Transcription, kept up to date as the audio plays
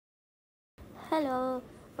Hello,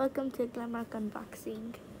 welcome to Glamrock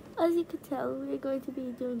unboxing. As you can tell, we're going to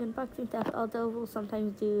be doing unboxing stuff, although we'll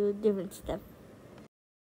sometimes do different stuff.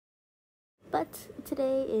 But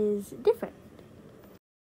today is different.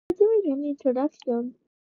 We're doing an introduction.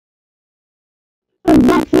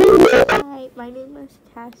 Hi, my name is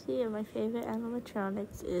Cassie, and my favorite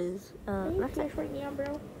animatronics is Rex. Right now,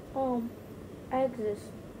 bro. I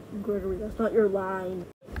exist. Gregory, that's not your line.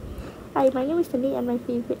 Hi, my name is Cindy, and my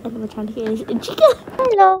favorite animatronic is Chica.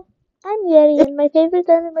 Hello, I'm Yuri, and my favorite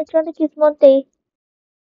animatronic is Monte.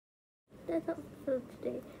 That's all for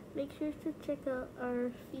today. Make sure to check out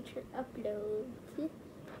our featured uploads.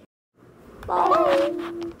 Bye!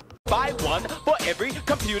 Buy one for every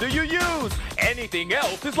computer you use. Anything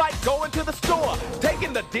else is like going to the store,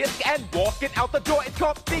 taking the disc and walking out the door. It's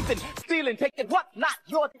called thieving, stealing, taking what's not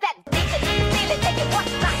yours. That's thieving, stealing, taking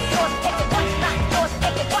what's not yours, taking what's not yours,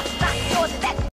 taking what's not yours. That's